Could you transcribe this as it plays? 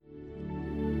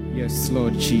Yes,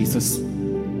 Lord Jesus.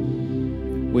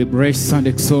 We bless and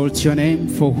exalt your name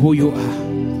for who you are.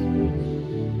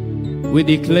 We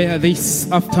declare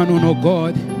this afternoon, O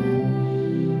God,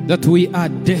 that we are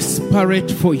desperate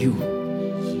for you.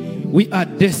 We are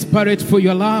desperate for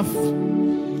your love.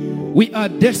 We are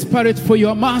desperate for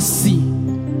your mercy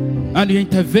and your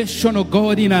intervention, O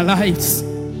God, in our lives.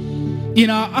 In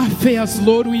our affairs,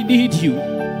 Lord, we need you.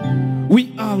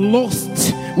 We are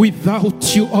lost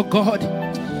without you, O God.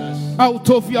 Out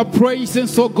of your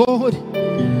presence, O God,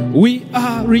 we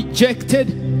are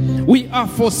rejected. We are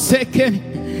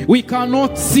forsaken. We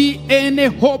cannot see any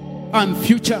hope and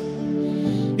future.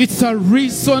 It's a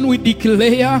reason we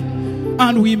declare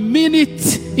and we mean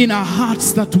it in our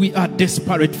hearts that we are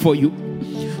desperate for you.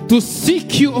 To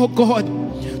seek you, O God,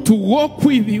 to walk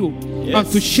with you, yes,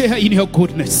 and to share in your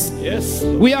goodness. Yes.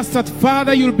 We ask that,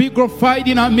 Father, you'll be glorified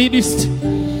in our midst.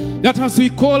 That as we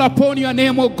call upon your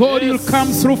name, O God, yes, you'll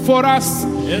come through for us.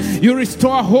 Yes. You'll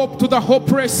restore hope to the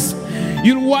hopeless.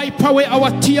 You'll wipe away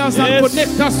our tears, yes, and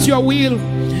connect us to your will.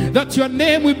 That your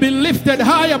name will be lifted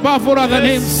high above all other,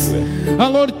 yes, names.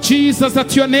 And Lord Jesus,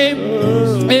 that your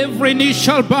name, every knee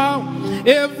shall bow,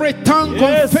 every tongue,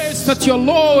 yes, confess that your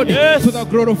Lord, yes, to the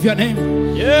glory of your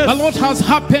name. Yes. A lot has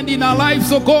happened in our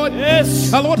lives, oh God.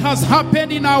 Yes. A lot has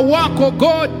happened in our work, oh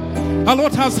God. A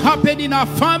lot has happened in our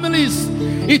families.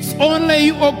 It's only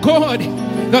you, oh God,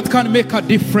 that can make a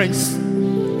difference.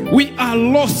 We are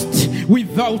lost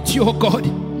without you, oh God.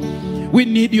 We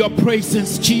need your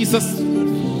presence, Jesus.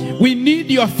 We need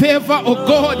your favor, oh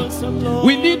God.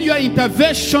 We need your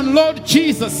intervention, Lord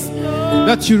Jesus,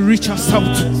 that you reach us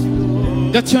out.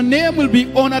 That your name will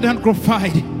be honored and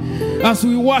glorified. As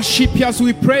we worship you, as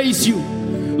we praise you,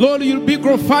 Lord, you'll be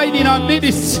glorified in our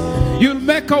midst. You'll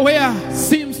make a way where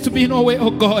seems to be no way,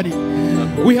 oh God.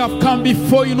 We have come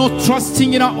before you, not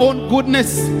trusting in our own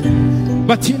goodness,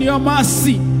 but in your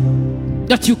mercy,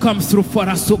 that you come through for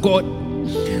us, oh God.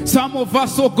 Some of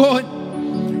us, oh God,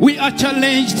 we are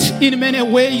challenged in many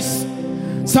ways.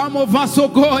 Some of us, oh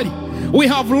God, we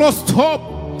have lost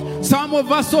hope. Some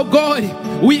of us, oh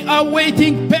God, we are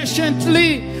waiting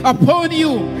patiently upon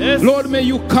you. Yes. Lord, may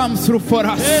you come through for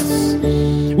us. Yes.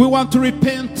 We want to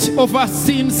repent of our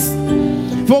sins,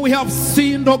 for we have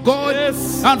sinned, oh God,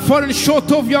 yes, and fallen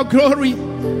short of your glory.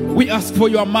 We ask for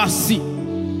your mercy,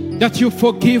 that you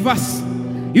forgive us,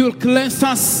 you will cleanse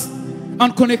us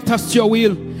and connect us to your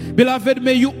will. Beloved,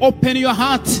 may you open your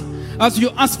heart as you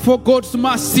ask for God's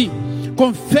mercy,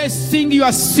 confessing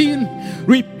your sin,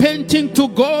 repenting to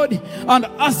God, and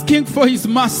asking for his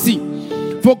mercy.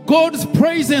 For God's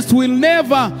presence will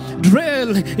never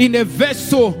dwell in a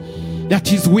vessel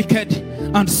that is wicked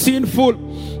and sinful,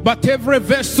 but every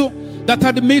vessel that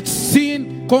admits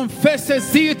sin,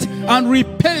 confesses it, and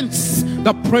repents,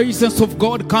 the presence of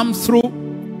God comes through.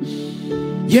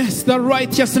 Yes, the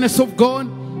righteousness of God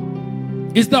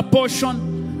is the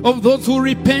portion of those who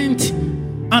repent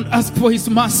and ask for his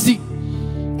mercy.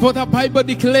 For the Bible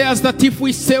declares that if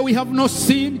we say we have no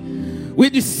sin, we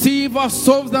deceive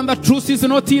ourselves and the truth is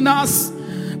not in us.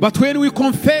 But when we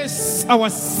confess our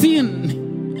sin,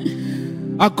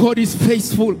 our God is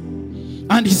faithful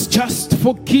and is just to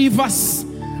forgive us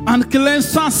and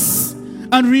cleanse us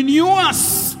and renew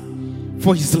us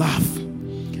for his love.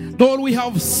 Lord, we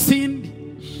have sinned.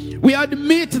 We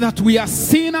admit that we are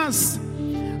sinners,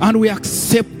 and we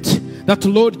accept that,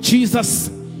 Lord Jesus,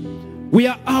 we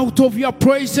are out of your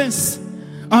presence,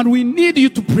 and we need you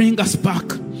to bring us back.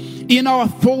 In our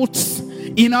thoughts,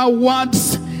 in our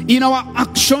words, in our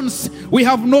actions, we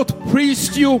have not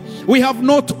praised you, we have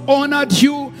not honored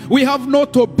you, we have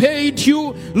not obeyed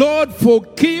you. Lord,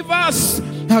 forgive us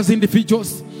as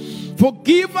individuals.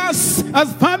 Forgive us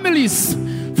as families.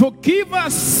 Forgive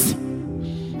us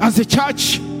as a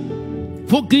church.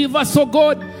 Forgive us, oh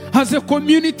God, as a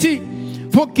community.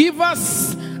 Forgive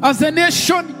us as a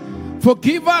nation.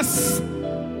 Forgive us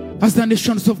as the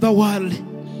nations of the world.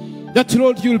 That,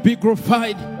 Lord, you'll be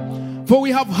glorified. For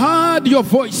we have heard your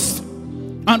voice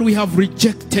and we have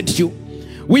rejected you.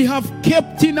 We have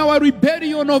kept in our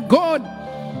rebellion, oh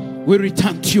God. We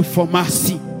return to you for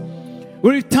mercy.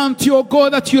 We return to you, oh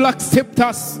God, that you'll accept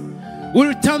us. We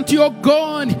return to you, oh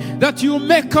God, that you'll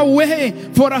make a way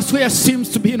for us where there seems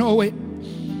to be no way.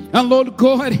 And Lord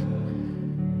God,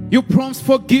 you promise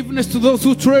forgiveness to those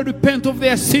who truly repent of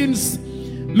their sins.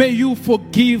 May you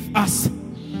forgive us.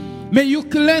 May you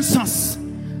cleanse us.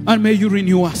 And may you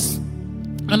renew us.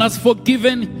 And as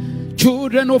forgiven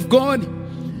children of God,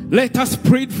 let us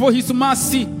pray for his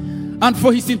mercy and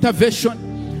for his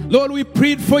intervention. Lord, we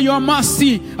pray for your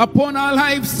mercy upon our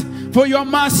lives, for your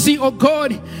mercy, oh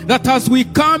God, that as we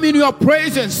come in your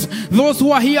presence, those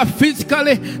who are here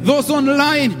physically, those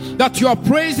online, that your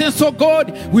presence, oh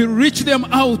God, will reach them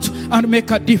out and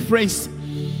make a difference.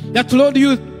 That, Lord,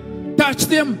 you touch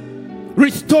them,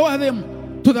 restore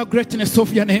them to the greatness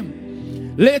of your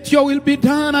name. Let your will be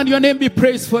done and your name be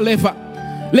praised forever.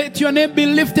 Let your name be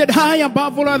lifted high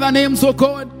above all other names, oh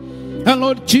God. And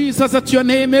Lord Jesus, at your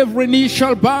name every knee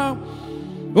shall bow,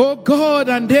 oh God,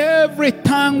 and every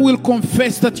tongue will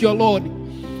confess that you're Lord.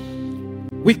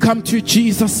 We come to you,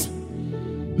 Jesus.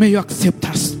 May you accept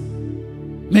us.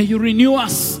 May you renew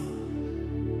us.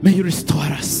 May you restore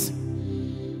us.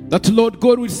 That, Lord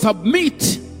God, will submit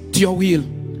to your will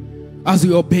as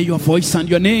we obey your voice, and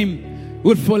your name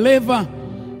will forever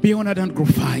be honored and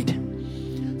glorified.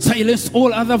 Silence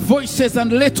all other voices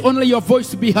and let only your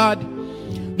voice be heard.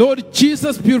 Lord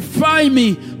Jesus, purify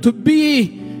me to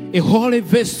be a holy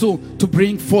vessel to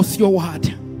bring forth your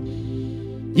word.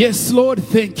 Yes, Lord,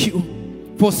 thank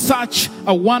you for such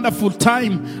a wonderful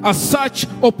time, such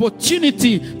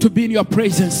opportunity to be in your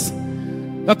presence.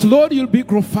 That, Lord, you'll be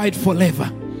glorified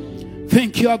forever.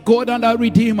 Thank you, our God and our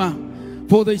Redeemer,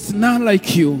 for there is none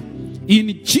like you.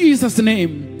 In Jesus'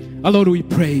 name, our Lord, we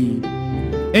pray.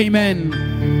 Amen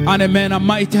and amen. A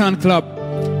mighty hand clap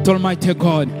to Almighty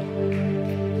God.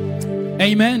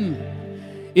 Amen.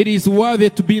 It is worthy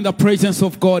to be in the presence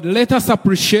of God. Let us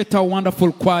appreciate our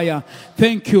wonderful choir.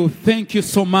 Thank you. Thank you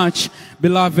so much,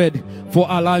 beloved, for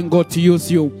allowing God to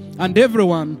use you and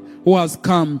everyone who has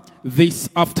come this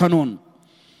afternoon.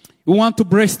 We want to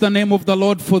bless the name of the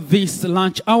Lord for this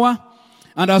lunch hour.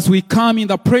 And as we come in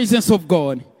the presence of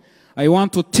God, I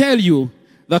want to tell you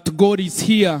that God is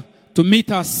here to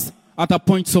meet us at our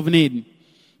points of need.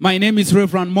 My name is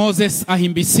Reverend Moses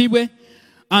Ahimbisibwe,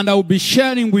 and I will be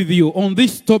sharing with you on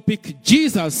this topic,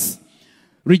 Jesus,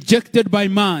 rejected by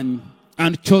man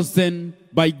and chosen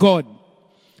by God.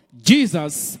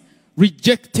 Jesus,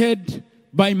 rejected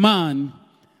by man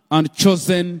and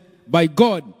chosen by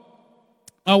God.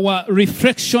 Our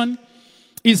reflection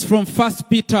is from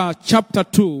 8 chapter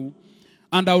 2,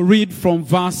 and I'll read from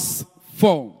verse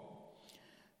 4.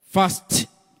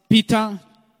 8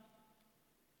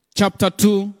 chapter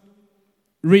 2,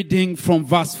 reading from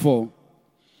verse 4.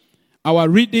 Our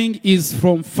reading is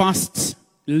from first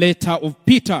letter of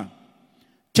Peter,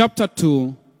 chapter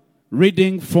 2,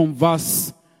 reading from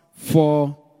verse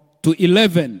 4 to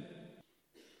 11.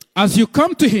 As you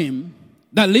come to him,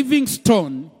 the living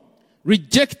stone,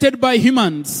 rejected by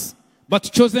humans, but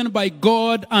chosen by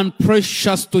God and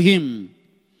precious to him,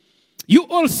 you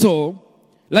also,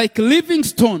 like living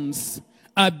stones,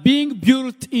 are being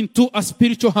built into a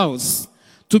spiritual house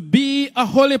to be a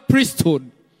holy priesthood,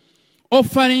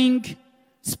 offering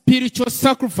spiritual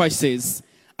sacrifices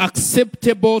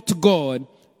acceptable to God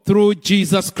through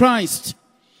Jesus Christ.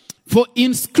 For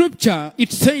in Scripture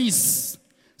it says,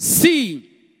 "See,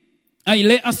 I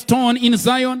lay a stone in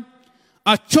Zion,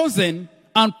 a chosen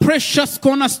and precious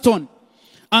cornerstone,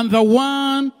 and the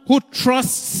one who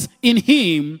trusts in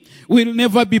him will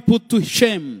never be put to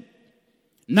shame."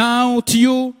 Now to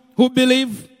you who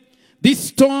believe, this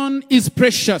stone is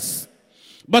precious.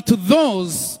 But to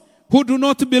those who do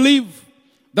not believe,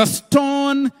 the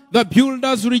stone the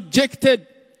builders rejected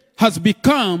has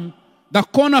become the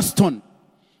cornerstone,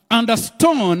 and a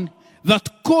stone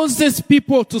that causes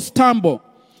people to stumble,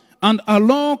 and a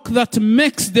rock that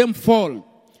makes them fall.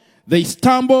 They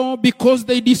stumble because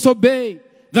they disobey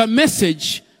the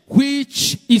message,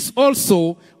 which is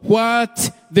also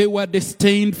what they were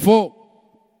destined for.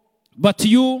 But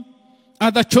you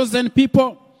are the chosen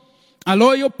people, a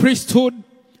loyal priesthood,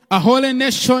 a holy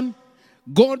nation,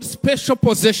 God's special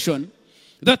possession,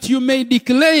 that you may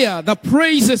declare the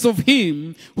praises of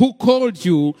him who called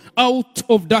you out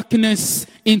of darkness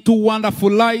into wonderful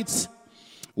light.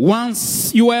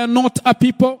 Once you were not a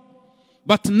people,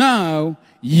 but now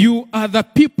you are the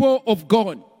people of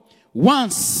God.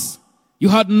 Once you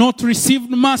had not received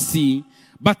mercy,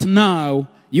 but now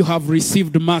you have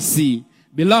received mercy.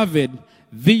 Beloved,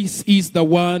 this is the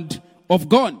word of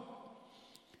God.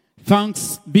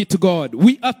 Thanks be to God.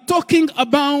 We are talking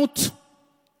about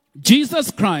Jesus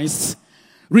Christ,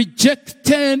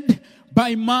 rejected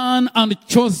by man and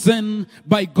chosen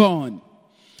by God.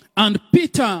 And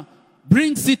Peter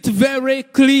brings it very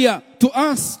clear to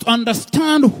us to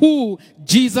understand who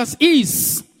Jesus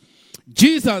is.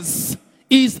 Jesus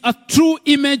is a true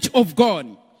image of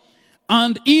God.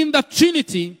 And in the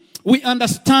Trinity, we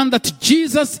understand that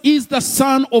Jesus is the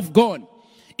Son of God.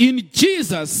 In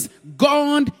Jesus,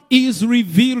 God is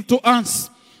revealed to us.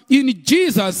 In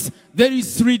Jesus, there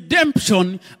is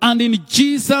redemption, and in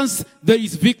Jesus, there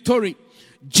is victory.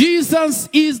 Jesus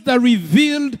is the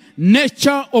revealed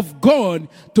nature of God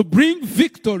to bring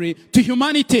victory to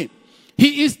humanity.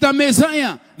 He is the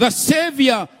Messiah, the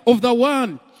Savior of the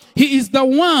world. He is the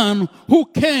one who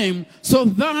came so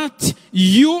that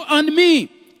you and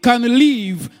me can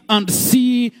live and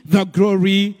see the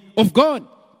glory of God.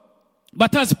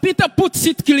 But as Peter puts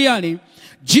it clearly,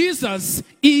 Jesus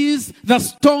is the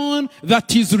stone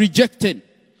that is rejected.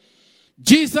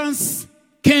 Jesus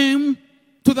came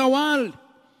to the world,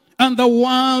 and the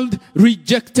world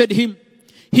rejected him.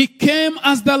 He came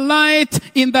as the light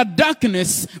in the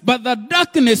darkness, but the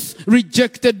darkness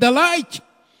rejected the light.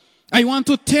 I want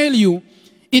to tell you,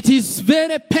 it is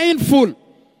very painful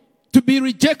to be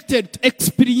rejected. To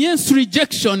experience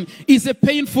rejection is a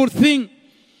painful thing.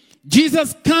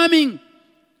 Jesus coming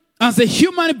as a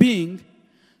human being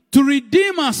to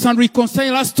redeem us and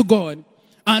reconcile us to God,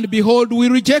 and behold, we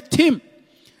reject him.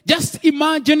 Just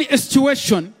imagine a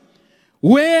situation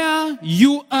where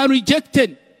you are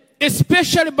rejected,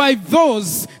 especially by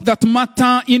those that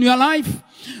matter in your life,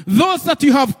 those that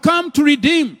you have come to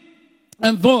redeem,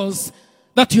 and those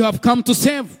that you have come to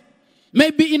save.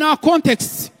 Maybe in our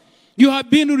context, you have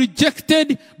been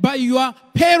rejected by your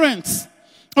parents,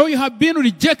 or you have been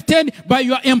rejected by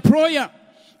your employer,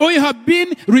 or you have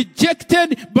been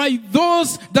rejected by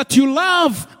those that you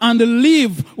love and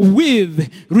live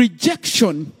with.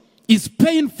 Rejection is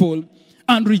painful,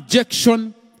 and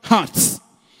rejection hurts.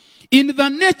 In the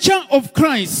nature of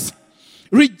Christ,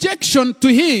 rejection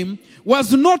to him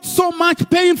was not so much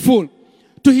painful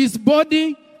to his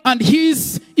body and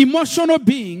his emotional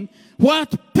being.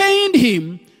 What pained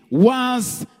him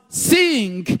was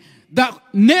seeing the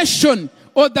nation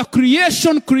or the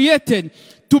creation created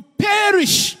to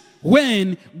perish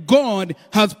when God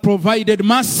has provided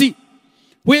mercy.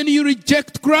 When you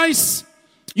reject Christ,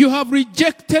 you have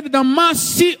rejected the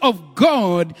mercy of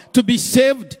God to be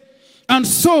saved. And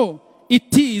so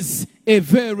it is a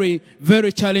very,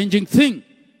 very challenging thing.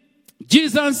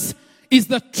 Jesus is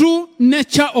the true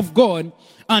nature of God,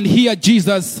 and here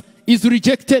Jesus is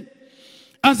rejected.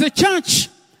 As a church,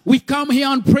 we come here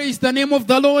and praise the name of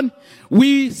the Lord.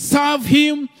 We serve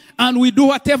him and we do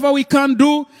whatever we can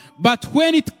do. But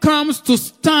when it comes to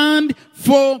stand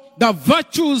for the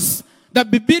virtues, the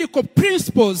biblical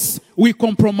principles, we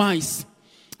compromise.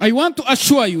 I want to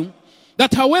assure you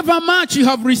that however much you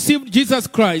have received Jesus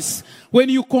Christ, when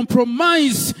you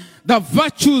compromise the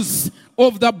virtues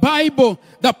of the Bible,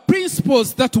 the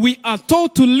principles that we are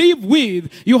taught to live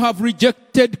with, you have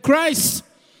rejected Christ.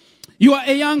 You are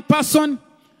a young person,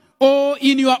 or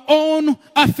in your own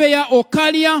affair or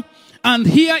career, and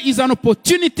here is an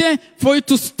opportunity for you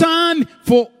to stand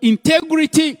for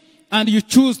integrity, and you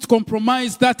choose to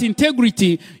compromise that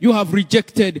integrity. You have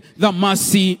rejected the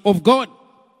mercy of God.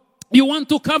 You want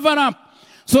to cover up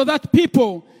so that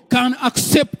people can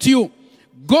accept you.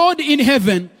 God in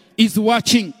heaven is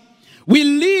watching. We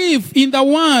live in the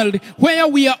world where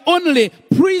we are only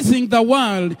praising the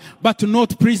world, but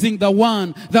not praising the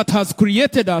one that has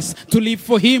created us to live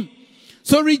for him.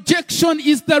 So rejection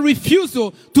is the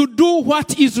refusal to do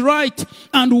what is right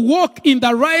and walk in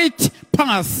the right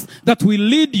path that will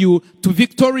lead you to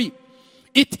victory.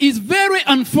 It is very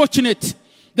unfortunate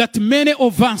that many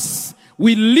of us,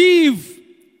 we live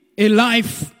a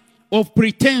life of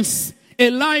pretense,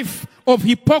 a life of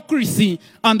hypocrisy,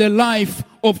 and a life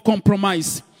of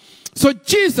compromise. So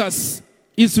Jesus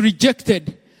is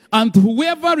rejected, and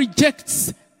whoever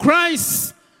rejects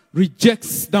Christ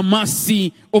rejects the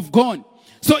mercy of God.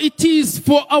 So it is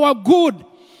for our good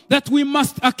that we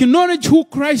must acknowledge who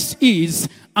Christ is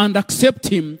and accept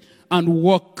him and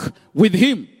walk with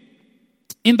him.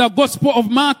 In the Gospel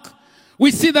of Mark, we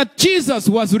see that Jesus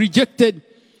was rejected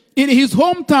in his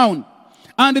hometown.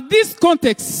 And this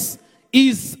context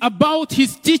is about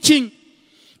his teaching.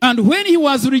 And when he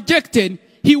was rejected,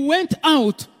 he went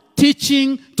out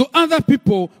teaching to other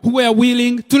people who were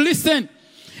willing to listen.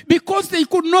 Because they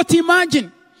could not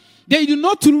imagine. They did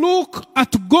not look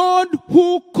at God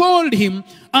who called him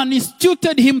and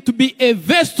instituted him to be a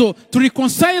vessel to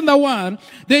reconcile the world.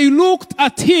 They looked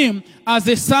at him as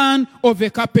a son of a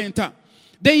carpenter.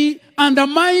 They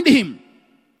undermined him.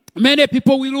 Many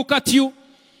people will look at you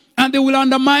and they will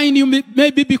undermine you,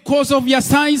 maybe because of your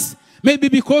size, maybe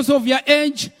because of your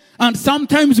age, and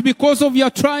sometimes because of your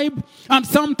tribe, and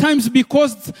sometimes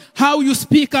because how you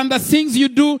speak and the things you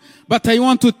do. But I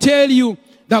want to tell you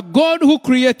that God who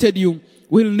created you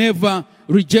will never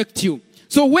reject you.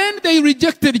 So when they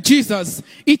rejected Jesus,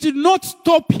 it did not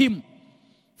stop him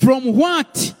from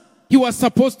what he was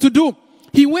supposed to do.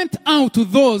 He went out to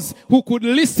those who could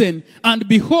listen, and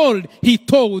behold, he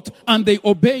taught and they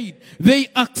obeyed. They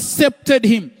accepted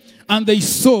him. and they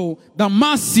saw the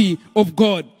mercy of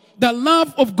God. The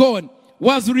love of God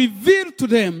was revealed to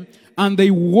them, and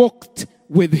they walked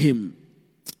with him.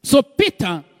 So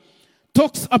Peter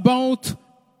talks about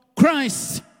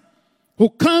Christ who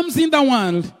comes in the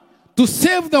world to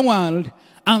save the world,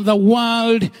 and the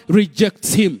world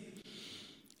rejects him.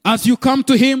 As you come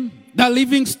to him, the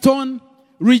living stone,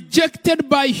 rejected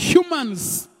by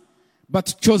humans,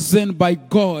 but chosen by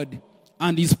God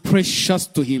and is precious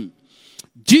to him.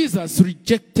 Jesus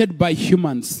rejected by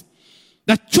humans,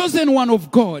 the chosen one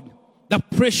of God, the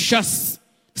precious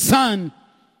Son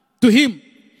to him.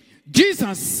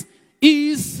 Jesus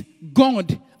is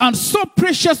God, and so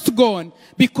precious to God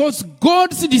because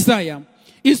God's desire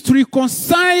is to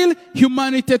reconcile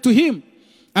humanity to him.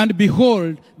 And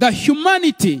behold, the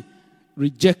humanity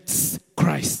rejects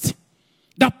Christ,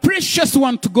 the precious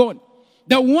one to God,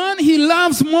 the one he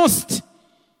loves most.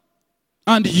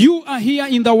 And you are here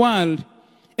in the world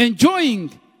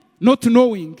enjoying, not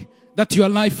knowing that your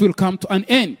life will come to an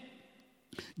end.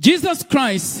 Jesus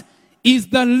Christ is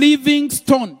the living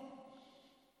stone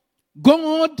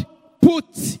God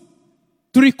put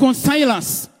to reconcile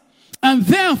us. And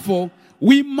therefore,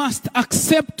 we must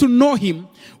accept to know him.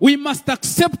 We must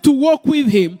accept to walk with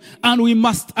him. And we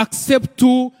must accept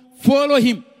to follow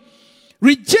him.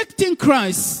 Rejecting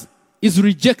Christ is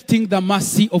rejecting the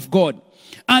mercy of God.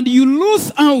 And you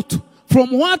lose out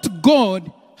from what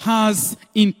God has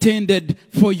intended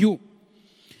for you.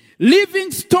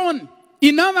 Living stone.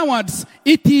 In other words,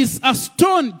 it is a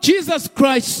stone. Jesus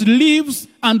Christ lives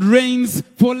and reigns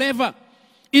forever.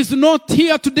 He's not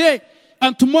here today,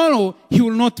 and tomorrow he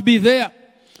will not be there.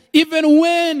 Even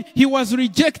when he was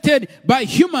rejected by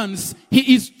humans,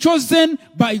 he is chosen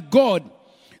by God.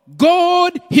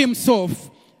 God himself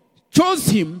chose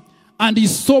him and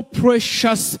is so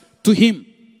precious to him.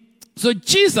 So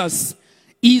Jesus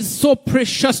is so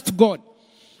precious to God.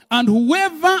 And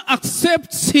whoever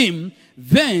accepts him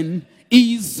then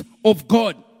is of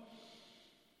God.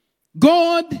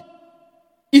 God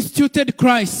instituted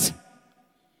Christ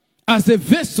as a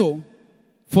vessel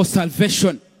for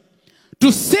salvation, to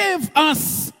save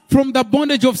us from the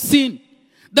bondage of sin,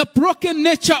 the broken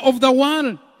nature of the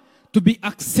world, to be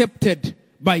accepted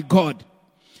by God.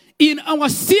 In our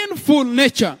sinful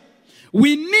nature,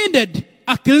 we needed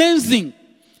a cleansing,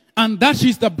 and that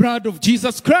is the blood of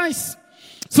Jesus Christ.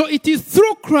 So it is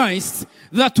through Christ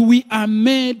that we are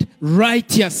made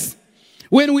righteous.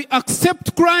 When we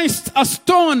accept Christ, a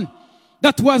stone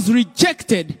that was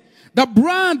rejected, the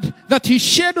blood that he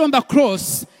shed on the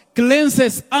cross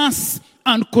cleanses us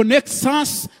and connects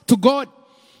us to God.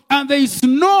 And there is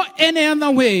no any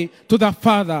other way to the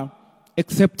Father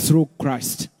except through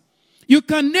Christ. You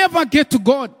can never get to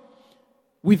God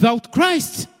without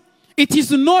Christ. It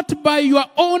is not by your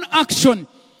own action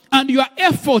and your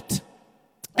effort.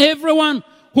 Everyone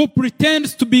who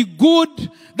pretends to be good,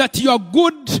 that your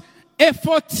good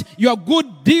effort, your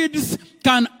good deeds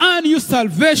can earn you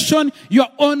salvation,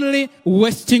 you're only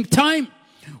wasting time.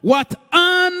 What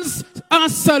earns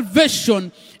us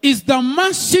salvation is the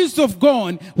mercies of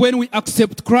God when we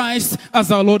accept Christ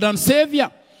as our Lord and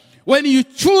Savior. When you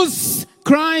choose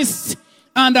Christ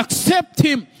and accept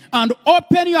him and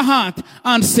open your heart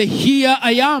and say, here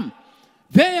I am,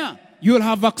 there you'll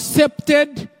have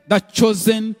accepted the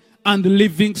chosen and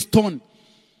living stone,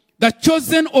 the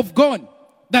chosen of God,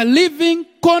 the living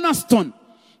cornerstone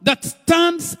that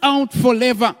stands out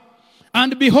forever.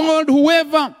 And behold,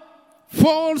 whoever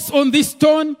falls on this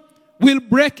stone will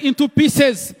break into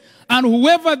pieces, and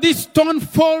whoever this stone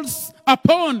falls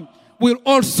upon will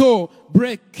also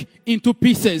break into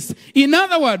pieces. In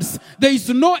other words, there is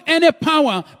no any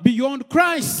power beyond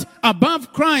Christ,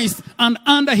 above Christ, and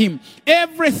under him.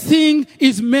 Everything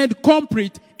is made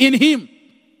complete in him.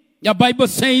 The Bible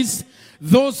says,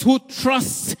 those who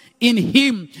trust in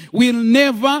him will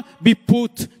never be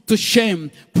put to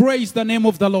shame. Praise the name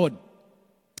of the Lord.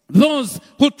 Those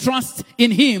who trust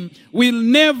in him will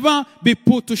never be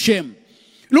put to shame.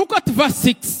 Look at verse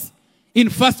 6 in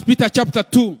 1 Peter chapter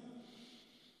 2.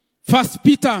 1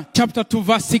 Peter chapter 2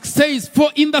 verse 6 says,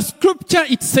 for in the scripture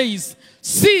it says,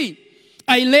 see,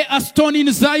 I lay a stone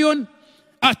in Zion,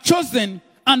 a chosen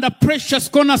and a precious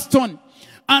cornerstone.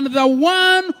 And the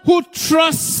one who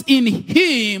trusts in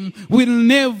him will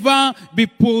never be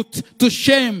put to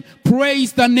shame.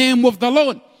 Praise the name of the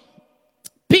Lord.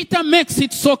 Peter makes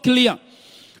it so clear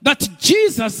that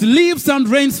Jesus lives and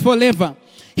reigns forever.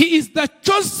 He is the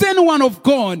chosen one of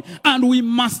God, and we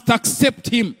must accept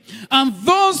him. And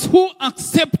those who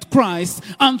accept Christ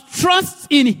and trust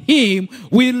in him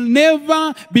will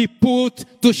never be put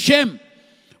to shame.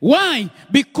 Why?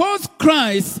 Because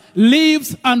Christ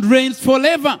lives and reigns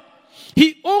forever.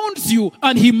 He owns you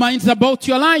and he minds about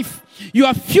your life.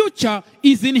 Your future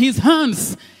is in his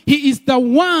hands. He is the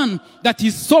one that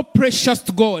is so precious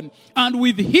to God. And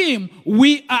with him,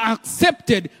 we are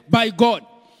accepted by God.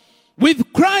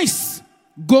 With Christ,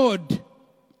 God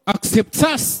accepts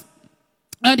us.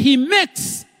 And he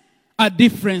makes a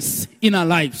difference in our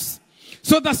lives.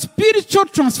 So the spiritual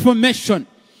transformation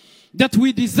that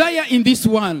we desire in this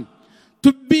world,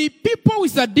 to be people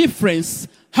with a difference,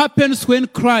 happens when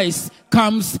Christ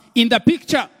comes in the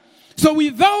picture. So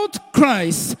without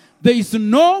Christ, there is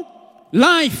no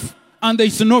life and there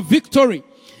is no victory.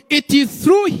 It is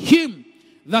through him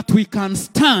that we can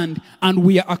stand and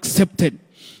we are accepted.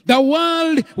 The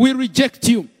world will reject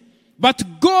you, but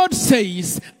God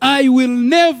says, I will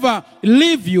never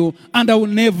leave you and I will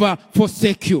never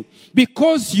forsake you.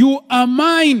 Because you are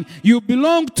mine, you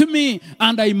belong to me,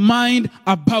 and I mind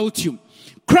about you.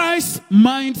 Christ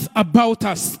minds about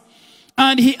us,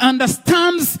 and he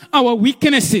understands our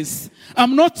weaknesses.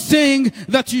 I'm not saying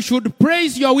that you should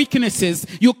praise your weaknesses.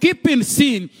 You keep in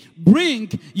sin. Bring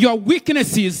your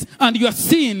weaknesses and your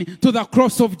sin to the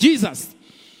cross of Jesus.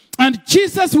 And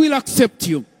Jesus will accept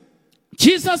you.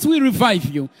 Jesus will revive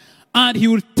you. And he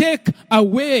will take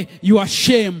away your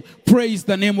shame. Praise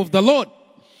the name of the Lord.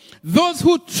 Those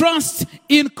who trust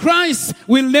in Christ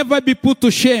will never be put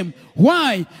to shame.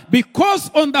 Why? Because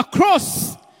on the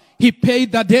cross, he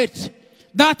paid the debt.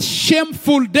 That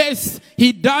shameful death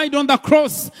he died on the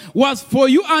cross was for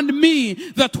you and me,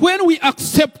 that when we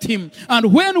accept him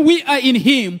and when we are in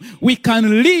him, we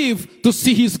can live to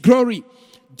see his glory.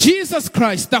 Jesus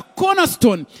Christ, the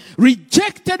cornerstone,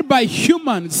 rejected by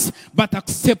humans, but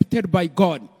accepted by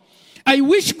God. I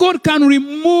wish God can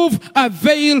remove a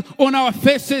veil on our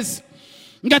faces,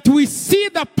 that we see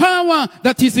the power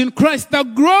that is in Christ, the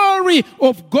glory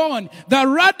of God, the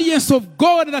radiance of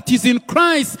God that is in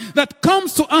Christ, that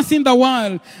comes to us in the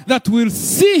world, that will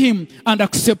see him and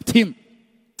accept him.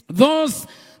 Those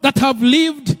that have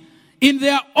lived in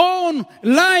their own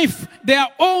life, their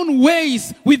own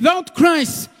ways, without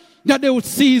Christ, that they will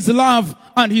see his love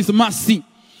and his mercy.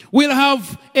 We'll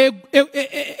have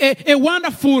a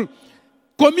wonderful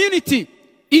community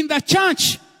in the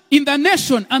church, in the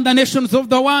nation, and the nations of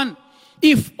the world.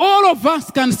 If all of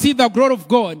us can see the glory of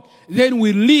God, then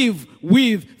we live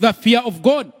with the fear of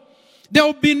God. There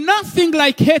will be nothing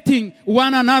like hating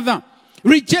one another,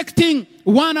 rejecting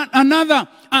one another,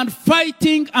 and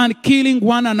fighting and killing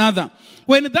one another.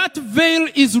 When that veil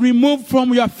is removed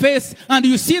from your face and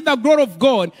you see the glory of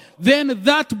God, then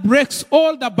that breaks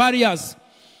all the barriers.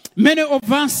 Many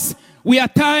of us, we are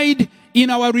tied in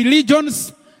our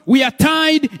religions. We are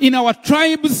tied in our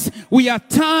tribes. We are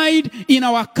tied in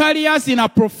our careers, in our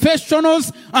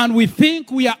professionals, and we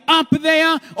think we are up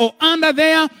there or under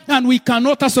there, and we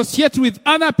cannot associate with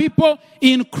other people.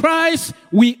 In Christ,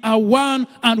 we are one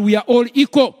and we are all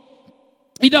equal.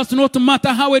 It does not matter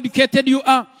how educated you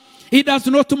are. It does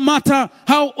not matter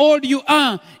how old you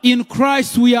are. In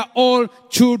Christ, we are all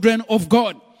children of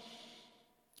God,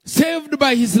 saved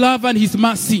by his love and his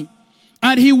mercy.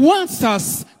 And he wants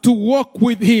us to walk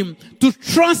with him, to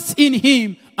trust in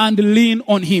him and lean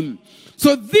on him.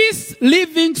 So this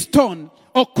living stone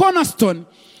or cornerstone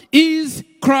is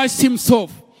Christ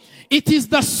himself. It is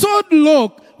the solid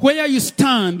rock where you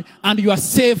stand and you are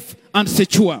safe and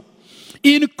secure.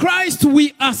 In Christ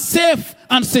we are safe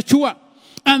and secure.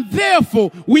 And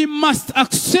therefore we must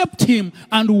accept him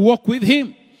and walk with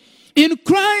him. In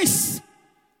Christ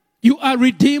you are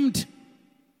redeemed.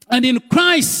 And in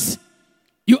Christ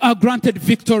you are granted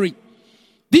victory.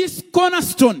 This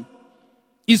cornerstone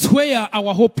is where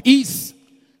our hope is.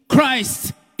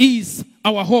 Christ is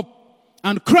our hope.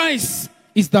 And Christ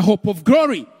is the hope of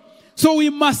glory. So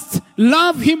we must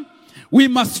love him, we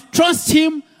must trust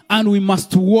him, and we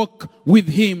must walk with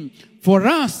him for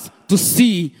us to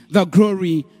see the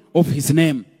glory of his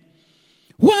name.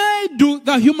 Why do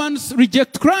the humans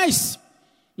reject Christ?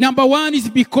 Number one is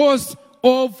because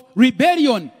of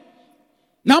rebellion.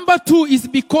 Number two is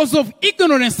because of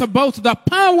ignorance about the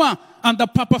power and the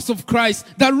purpose of Christ,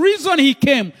 the reason he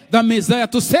came, the Messiah,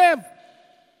 to save.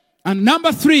 And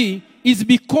number three is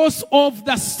because of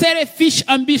the selfish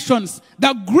ambitions,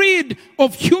 the greed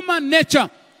of human nature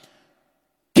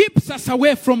keeps us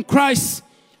away from Christ.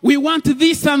 We want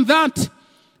this and that.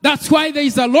 That's why there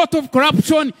is a lot of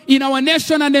corruption in our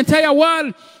nation and the entire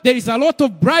world. There is a lot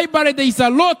of bribery. There is a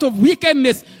lot of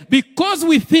wickedness, because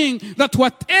we think that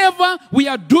whatever we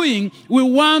are doing, we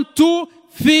want to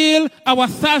fill our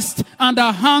thirst and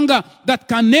our hunger that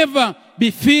can never be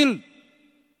filled.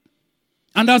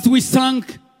 And as we sang,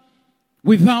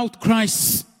 without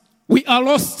Christ, we are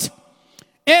lost.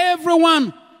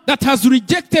 Everyone that has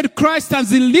rejected Christ and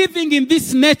is living in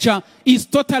this nature is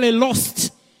totally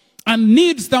lost and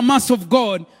needs the mercy of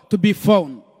God to be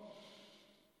found.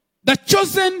 The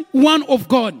chosen one of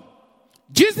God.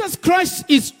 Jesus Christ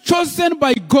is chosen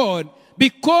by God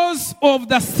because of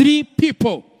the three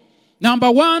people.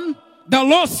 Number one, the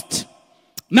lost.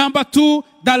 Number two,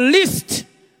 the least.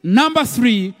 Number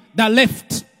three, the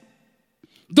left.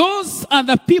 Those are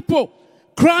the people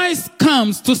Christ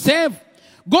comes to save.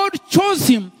 God chose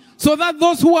him so that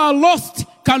those who are lost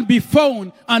can be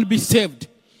found and be saved.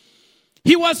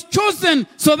 He was chosen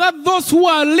so that those who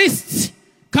are least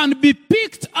can be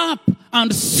picked up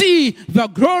and see the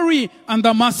glory and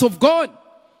the mercy of God.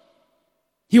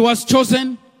 He was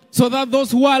chosen so that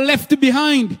those who are left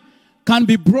behind can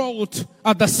be brought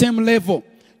at the same level.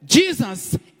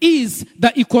 Jesus is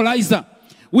the equalizer.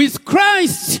 With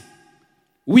Christ,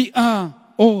 we are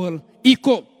all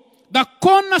equal. The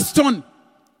cornerstone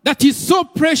that is so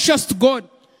precious to God,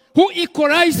 who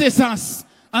equalizes us,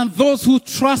 and those who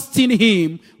trust in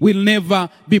him will never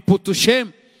be put to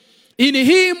shame. In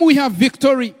him we have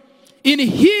victory. In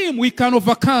him we can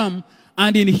overcome,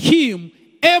 and in him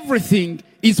everything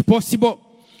is possible.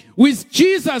 With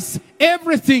Jesus,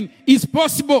 everything is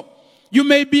possible. You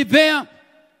may be there.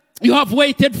 You have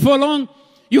waited for long.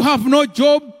 You have no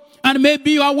job. And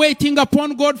maybe you are waiting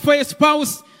upon God for a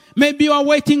spouse. Maybe you are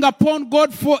waiting upon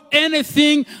God for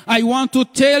anything. I want to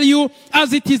tell you,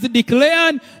 as it is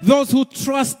declared, those who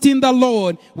trust in the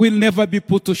Lord will never be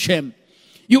put to shame.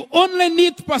 You only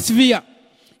need to persevere.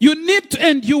 You need to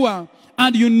endure.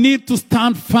 And you need to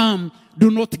stand firm.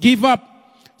 Do not give up.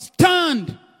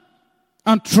 Stand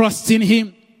and trust in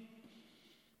him.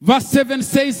 Verse 7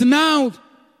 says, now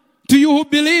to you who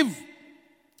believe,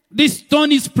 this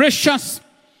stone is precious.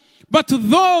 But to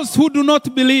those who do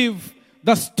not believe,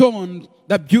 the stone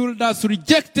the builders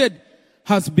rejected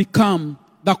has become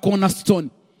the cornerstone.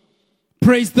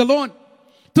 Praise the Lord.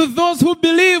 To those who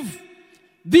believe,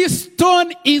 this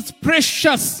stone is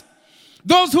precious.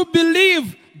 Those who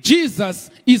believe Jesus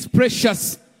is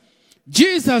precious.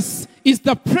 Jesus is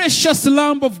the precious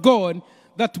Lamb of God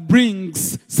that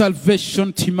brings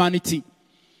salvation to humanity.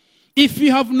 If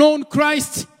you have known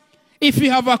Christ, if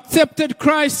you have accepted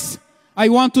Christ, I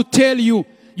want to tell you,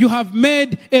 you have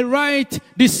made a right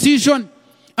decision.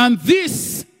 And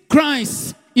this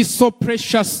Christ is so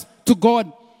precious to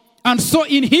God. And so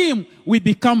in him, we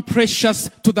become precious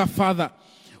to the Father.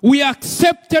 We are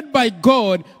accepted by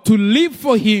God to live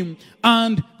for him,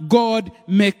 and God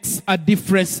makes a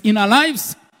difference in our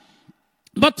lives.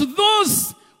 But to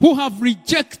those who have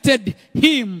rejected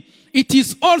him, it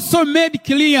is also made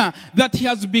clear that he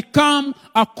has become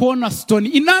a cornerstone.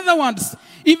 In other words,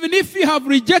 even if you have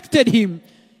rejected him,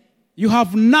 you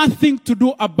have nothing to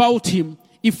do about him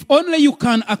if only you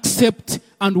can accept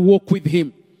and walk with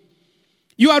him.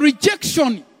 Your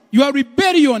rejection, your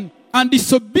rebellion, and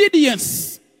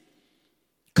disobedience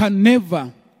can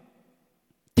never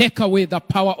take away the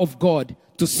power of God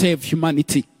to save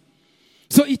humanity.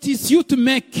 So it is you to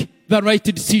make the right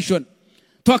decision,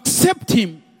 to accept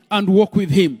him and walk with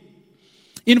him.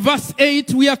 In verse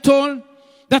 8, we are told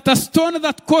that a stone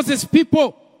that causes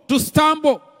people to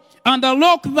stumble and a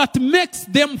rock that makes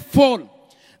them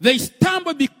fall. They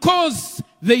stumble because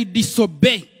they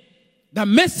disobey the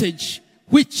message,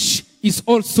 which is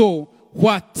also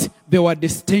what they were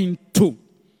destined to.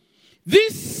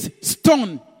 This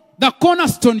stone, the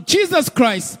cornerstone, Jesus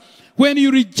Christ, when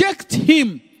you reject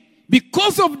him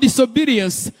because of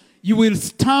disobedience, you will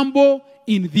stumble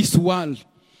in this world.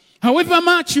 However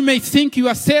much you may think you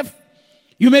are safe,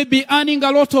 you may be earning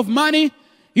a lot of money,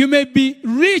 you may be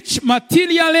rich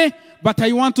materially, but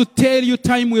I want to tell you,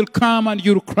 time will come and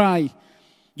you'll cry.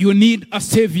 You need a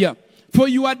savior. For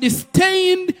you are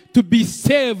destined to be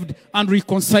saved and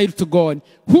reconciled to God,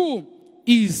 who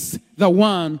is the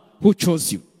one who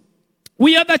chose you.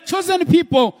 We are the chosen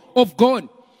people of God,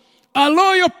 a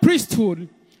loyal priesthood,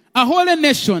 a holy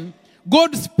nation,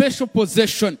 God's special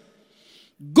possession.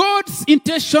 God's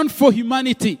intention for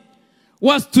humanity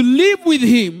was to live with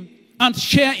him and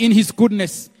share in his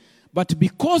goodness. But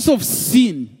because of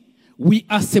sin, we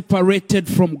are separated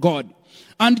from God.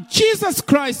 And Jesus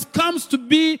Christ comes to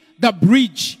be the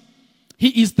bridge.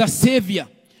 He is the Savior.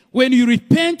 When you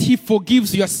repent, he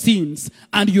forgives your sins,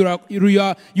 and you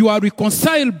are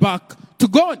reconciled back to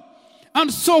God.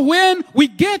 And so when we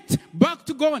get back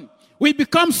to God, we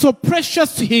become so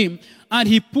precious to him, and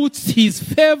he puts his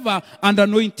favor and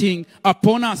anointing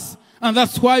upon us. And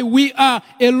that's why we are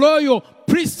a loyal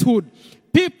priesthood,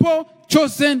 people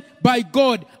chosen by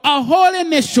God, a holy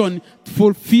nation to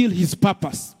fulfill his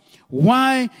purpose.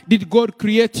 Why did God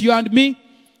create you and me?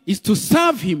 Is to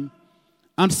serve him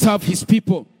and serve his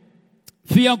people.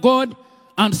 Fear God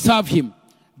and serve him.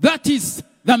 That is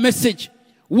the message.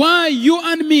 Why you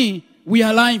and me, we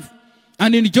are alive.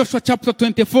 And in Joshua chapter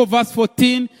 24, verse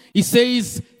 14, it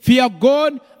says, fear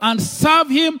God and serve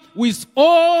him with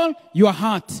all your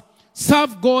heart.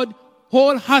 Serve God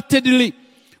wholeheartedly,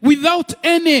 without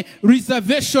any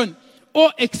reservation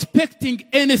or expecting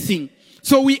anything.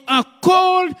 So we are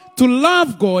called to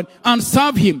love God and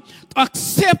serve him, to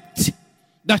accept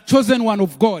the chosen one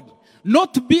of God,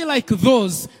 not to be like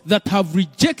those that have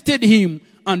rejected him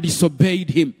and disobeyed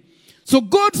him. So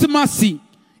God's mercy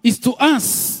is to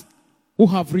us who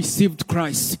have received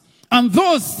Christ and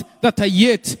those that are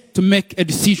yet to make a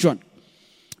decision.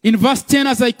 In verse 10,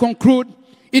 as I conclude,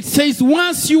 it says,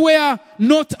 once you were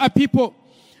not a people,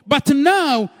 but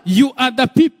now you are the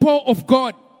people of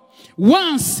God.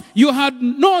 Once you had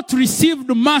not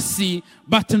received mercy,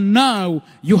 but now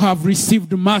you have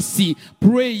received mercy.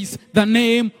 Praise the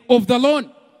name of the Lord.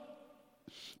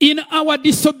 In our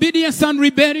disobedience and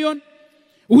rebellion,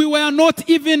 we were not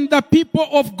even the people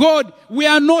of God. We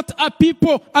are not a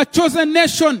people, a chosen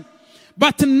nation.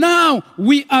 But now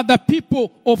we are the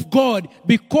people of God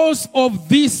because of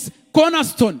this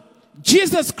cornerstone,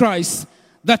 Jesus Christ,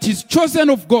 that is chosen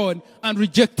of God and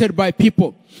rejected by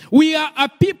people. We are a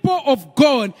people of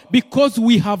God because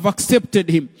we have accepted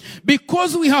him,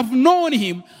 because we have known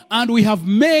him and we have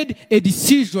made a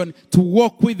decision to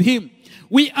walk with him.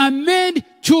 We are made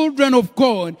children of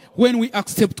God when we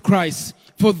accept Christ.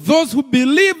 For those who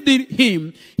believed in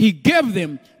him, he gave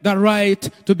them the right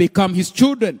to become his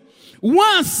children.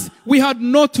 Once we had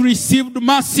not received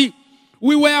mercy,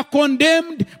 we were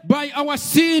condemned by our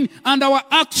sin and our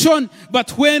action. But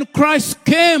when Christ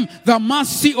came, the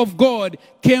mercy of God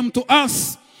came to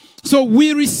us. So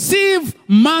we receive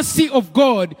mercy of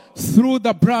God through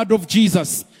the blood of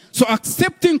Jesus. So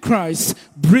accepting Christ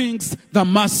brings the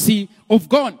mercy of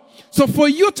God. So for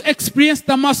you to experience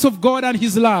the mercy of God and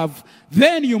his love,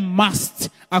 then you must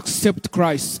accept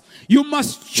Christ. You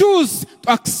must choose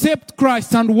to accept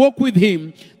Christ and walk with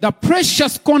him, the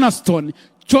precious cornerstone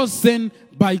chosen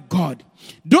by God.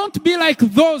 Don't be like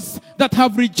those that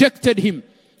have rejected him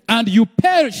and you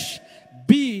perish.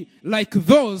 Be like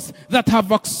those that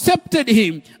have accepted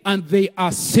him and they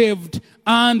are saved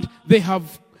and they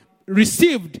have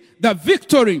received the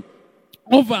victory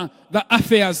over the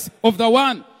affairs of the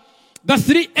one. The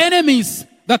three enemies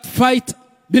that fight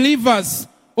believers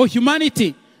or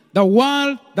humanity: the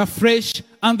world, the flesh,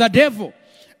 and the devil.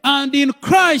 And in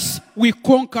Christ, we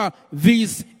conquer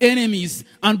these enemies.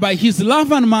 And by his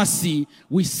love and mercy,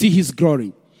 we see his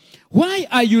glory. Why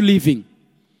are you living?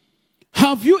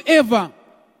 Have you ever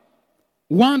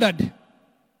wondered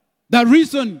the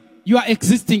reason you are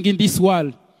existing in this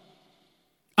world?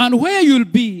 And where you'll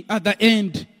be at the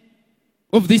end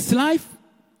of this life?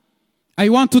 I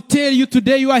want to tell you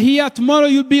today you are here, tomorrow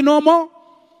you'll be no more.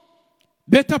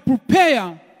 Better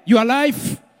prepare your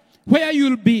life where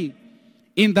you'll be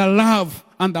in the love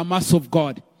and the mercy of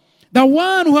God. The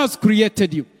one who has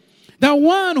created you, the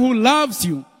one who loves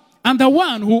you, and the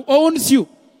one who owns you.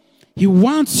 He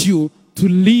wants you to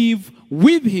live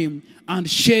with him and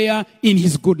share in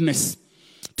his goodness.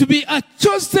 To be a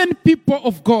chosen people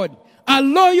of God, a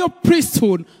loyal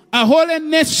priesthood, a holy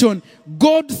nation,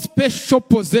 God's special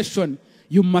possession,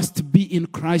 you must be in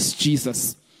Christ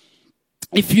Jesus.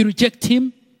 If you reject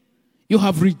him, you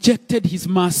have rejected his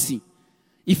mercy.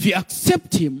 If you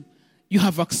accept him, you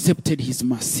have accepted his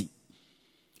mercy.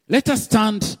 Let us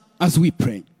stand as we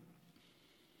pray.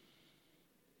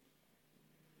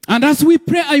 And as we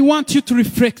pray, I want you to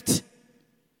reflect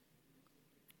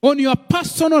on your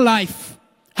personal life,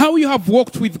 how you have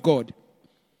walked with God.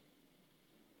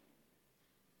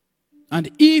 And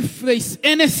if there is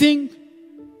anything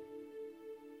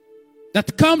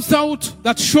that comes out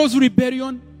that shows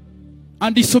rebellion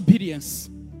and disobedience,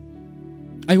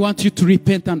 I want you to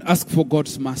repent and ask for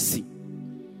God's mercy.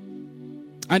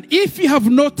 And if you have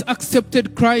not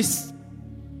accepted Christ,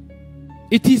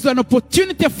 it is an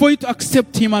opportunity for you to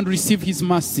accept him and receive his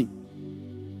mercy.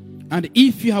 And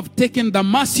if you have taken the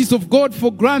mercies of God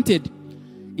for granted,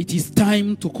 it is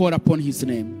time to call upon his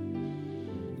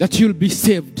name, that you'll be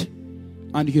saved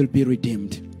and you'll be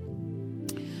redeemed.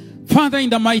 Father, in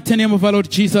the mighty name of our Lord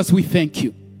Jesus, we thank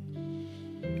you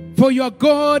for your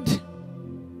God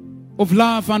of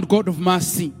love and God of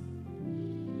mercy.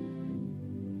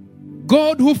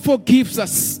 God who forgives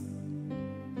us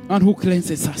and who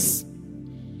cleanses us.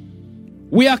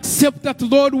 We accept that,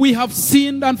 Lord, we have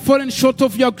sinned and fallen short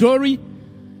of your glory,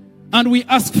 and we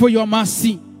ask for your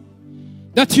mercy,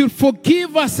 that you'll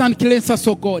forgive us and cleanse us,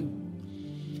 O God.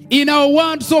 In our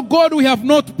words, O God, we have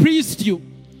not pleased you.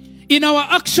 In our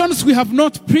actions we have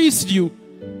not pleased you.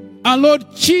 And Lord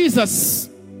Jesus,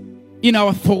 in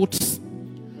our thoughts,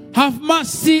 have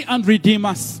mercy and redeem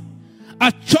us.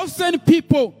 A chosen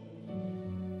people,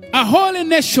 a holy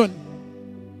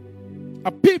nation,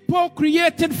 a people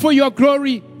created for your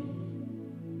glory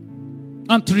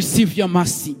and to receive your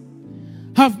mercy.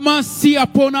 Have mercy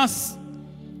upon us.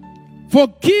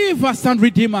 Forgive us and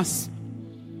redeem us,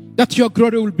 that your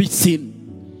glory will be seen.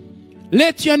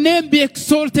 Let your name be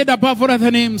exalted above all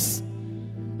other names.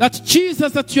 That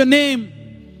Jesus, at your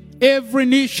name, every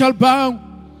knee shall bow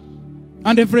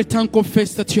and every tongue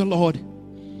confess that you're Lord.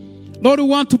 Lord, we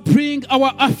want to bring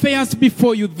our affairs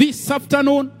before you this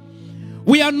afternoon.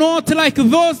 We are not like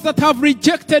those that have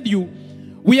rejected you.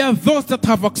 We are those that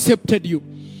have accepted you.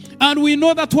 And we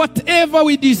know that whatever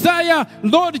we desire,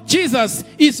 Lord Jesus,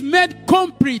 is made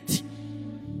complete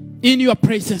in your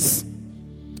presence.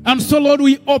 And so, Lord,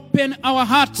 we open our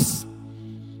hearts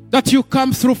that you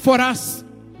come through for us.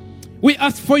 We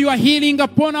ask for your healing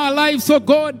upon our lives, oh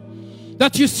God,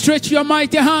 that you stretch your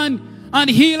mighty hand and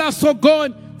heal us, oh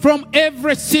God, from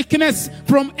every sickness,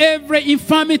 from every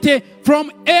infirmity,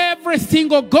 from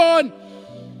everything, oh God,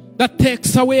 that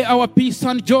takes away our peace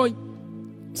and joy.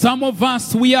 Some of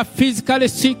us, we are physically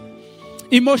sick,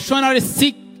 emotionally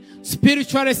sick,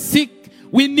 spiritually sick.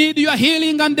 We need your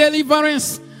healing and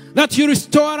deliverance, that you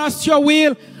restore us your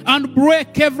will and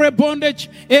break every bondage,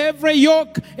 every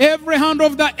yoke, every hand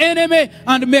of the enemy,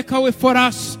 and make a way for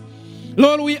us.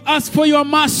 Lord, we ask for your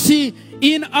mercy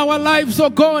in our lives, oh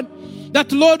God,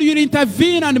 that, Lord, you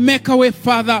intervene and make a way,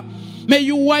 Father. May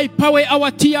you wipe away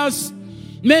our tears.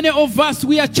 Many of us,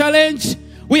 we are challenged.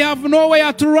 We have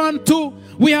nowhere to run to.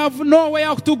 We have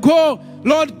nowhere to go.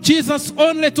 Lord Jesus,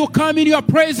 only to come in your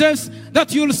presence,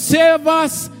 that you'll save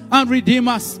us and redeem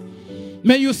us.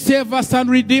 May you save us and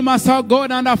redeem us, our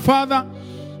God and our Father.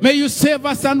 May you save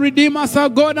us and redeem us, our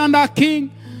God and our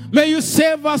King. May you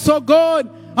save us, oh God,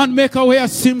 and make a way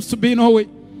that seems to be no way.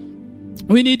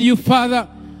 We need you, Father.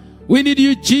 We need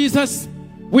you, Jesus.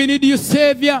 We need you,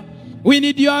 Savior. We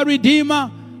need you, our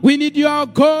Redeemer. We need you, our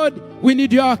God. We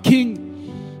need you, our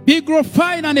King. Be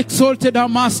glorified and exalted, our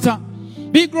Master.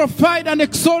 Be glorified and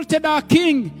exalted, our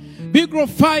King. Be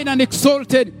glorified and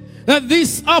exalted, that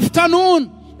this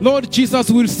afternoon, Lord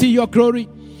Jesus, will see your glory.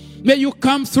 May you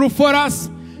come through for us.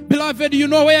 Beloved, you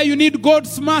know where you need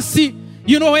God's mercy.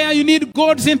 You know where you need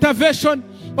God's intervention.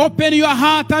 Open your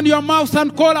heart and your mouth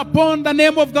and call upon the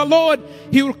name of the Lord.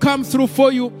 He will come through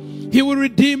for you. He will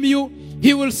redeem you.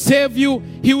 He will save you.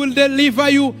 He will deliver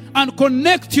you and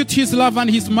connect you to his love and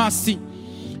his mercy.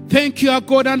 Thank you, our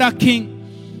God and our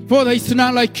King. For there is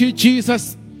none like you,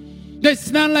 Jesus. There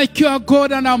is none like you, our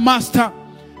God and our Master.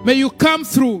 May you come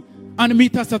through and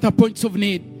meet us at our points of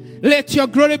need. Let your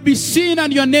glory be seen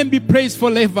and your name be praised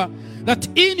forever. That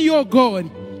in your God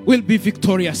will be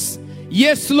victorious.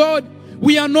 Yes, Lord,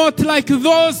 we are not like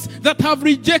those that have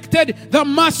rejected the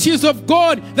mercies of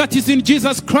God that is in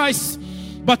Jesus Christ.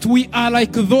 But we are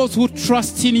like those who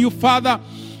trust in you, Father.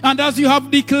 And as you have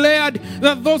declared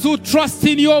that those who trust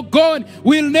in your God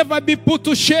will never be put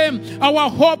to shame, our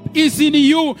hope is in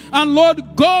you. And Lord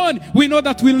God, we know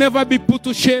that we'll never be put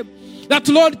to shame. That,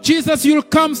 Lord Jesus, you'll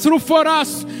come through for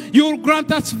us. You'll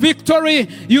grant us victory.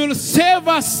 You'll save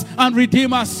us and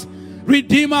redeem us.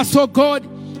 Redeem us, oh God.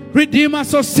 Redeem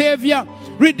us, oh Savior.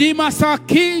 Redeem us, our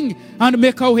King. And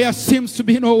make our way there seems to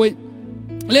be no way.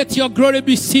 Let your glory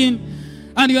be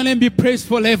seen and your name be praised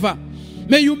forever.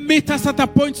 May you meet us at the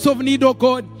points of need, oh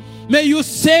God. May you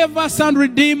save us and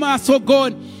redeem us, oh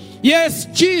God. Yes,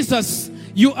 Jesus,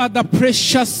 you are the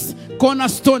precious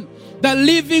cornerstone, the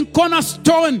living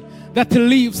cornerstone that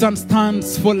lives and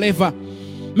stands forever.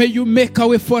 May you make a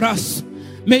way for us.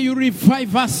 May you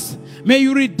revive us. May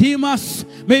you redeem us.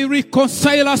 May you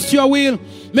reconcile us to your will.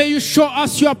 May you show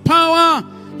us your power,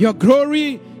 your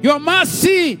glory, your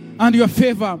mercy, and your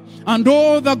favor. And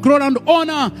all the glory and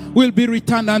honor will be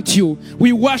returned unto you.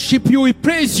 We worship you. We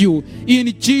praise you. In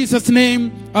Jesus'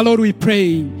 name, our Lord, we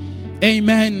pray.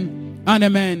 Amen and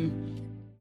amen.